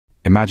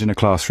Imagine a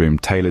classroom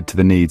tailored to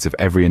the needs of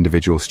every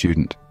individual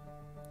student.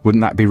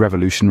 Wouldn't that be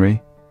revolutionary?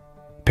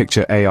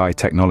 Picture AI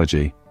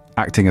technology,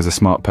 acting as a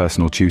smart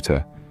personal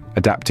tutor,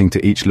 adapting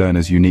to each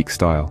learner's unique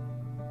style.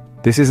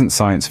 This isn't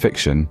science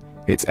fiction,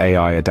 it's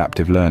AI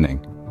adaptive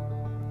learning.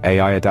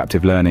 AI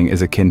adaptive learning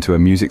is akin to a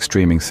music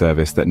streaming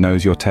service that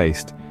knows your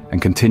taste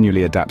and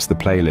continually adapts the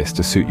playlist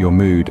to suit your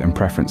mood and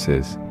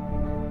preferences.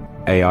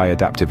 AI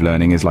adaptive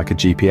learning is like a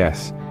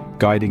GPS,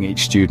 guiding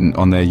each student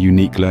on their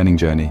unique learning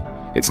journey.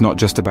 It's not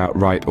just about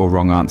right or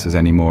wrong answers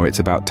anymore, it's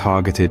about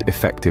targeted,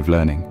 effective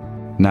learning.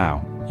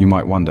 Now, you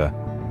might wonder,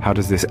 how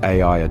does this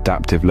AI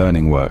adaptive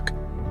learning work?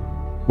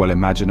 Well,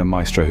 imagine a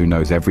maestro who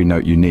knows every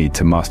note you need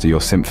to master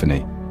your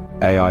symphony.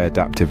 AI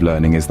adaptive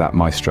learning is that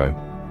maestro.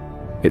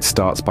 It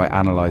starts by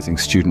analyzing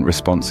student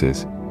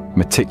responses,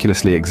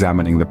 meticulously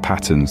examining the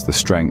patterns, the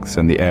strengths,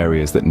 and the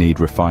areas that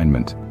need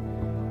refinement.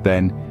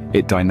 Then,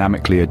 it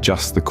dynamically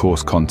adjusts the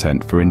course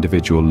content for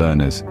individual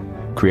learners,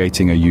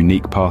 creating a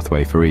unique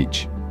pathway for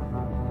each.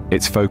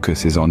 Its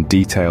focus is on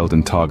detailed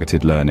and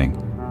targeted learning,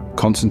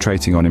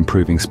 concentrating on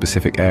improving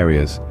specific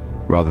areas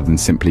rather than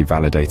simply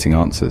validating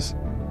answers.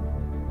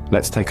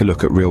 Let's take a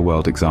look at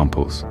real-world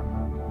examples.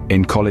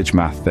 In college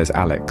math, there's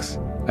Alex,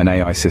 an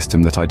AI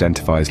system that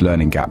identifies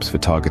learning gaps for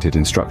targeted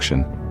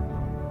instruction.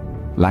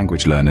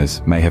 Language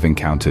learners may have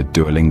encountered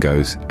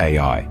Duolingo's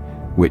AI,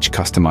 which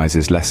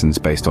customizes lessons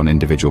based on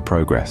individual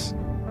progress.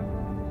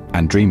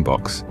 And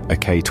DreamBox, a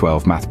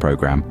K-12 math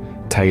program,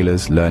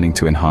 tailors learning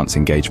to enhance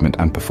engagement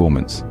and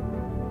performance.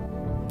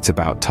 It's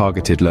about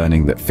targeted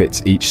learning that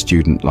fits each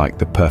student like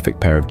the perfect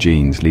pair of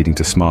jeans, leading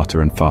to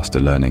smarter and faster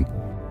learning.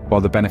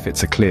 While the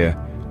benefits are clear,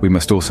 we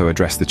must also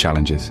address the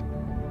challenges.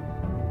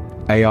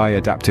 AI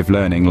adaptive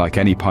learning, like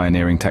any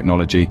pioneering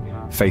technology,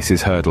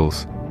 faces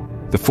hurdles.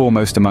 The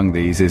foremost among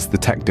these is the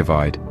tech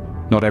divide.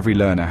 Not every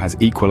learner has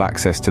equal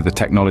access to the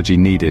technology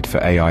needed for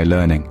AI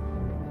learning.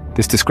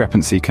 This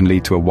discrepancy can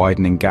lead to a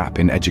widening gap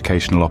in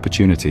educational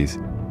opportunities.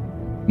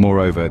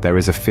 Moreover, there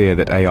is a fear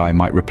that AI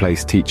might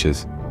replace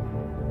teachers.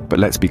 But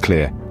let's be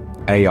clear,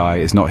 AI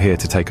is not here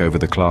to take over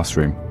the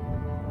classroom.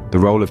 The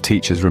role of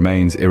teachers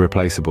remains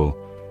irreplaceable.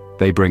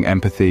 They bring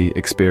empathy,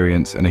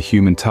 experience, and a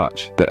human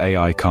touch that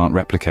AI can't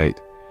replicate.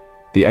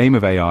 The aim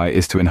of AI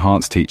is to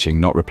enhance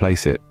teaching, not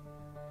replace it.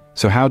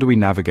 So how do we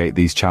navigate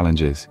these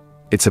challenges?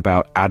 It's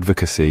about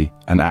advocacy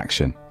and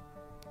action.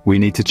 We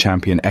need to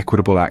champion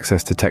equitable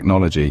access to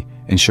technology,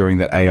 ensuring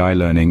that AI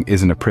learning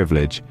isn't a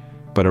privilege,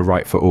 but a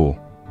right for all.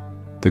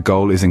 The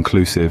goal is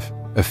inclusive,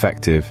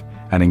 effective,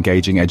 and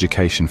engaging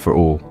education for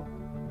all.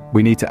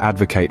 We need to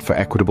advocate for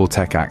equitable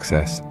tech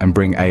access and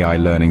bring AI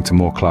learning to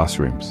more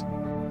classrooms.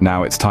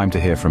 Now it's time to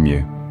hear from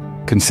you.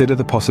 Consider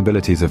the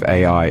possibilities of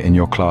AI in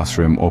your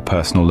classroom or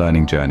personal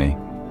learning journey.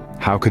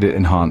 How could it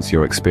enhance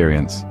your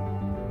experience?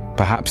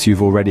 Perhaps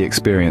you've already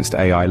experienced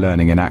AI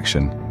learning in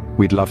action.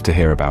 We'd love to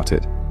hear about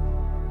it.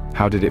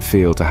 How did it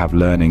feel to have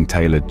learning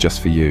tailored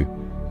just for you?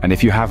 And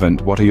if you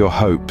haven't, what are your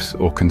hopes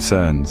or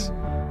concerns?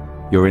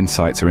 Your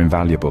insights are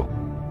invaluable.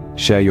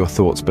 Share your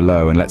thoughts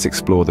below and let's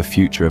explore the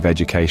future of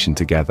education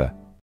together.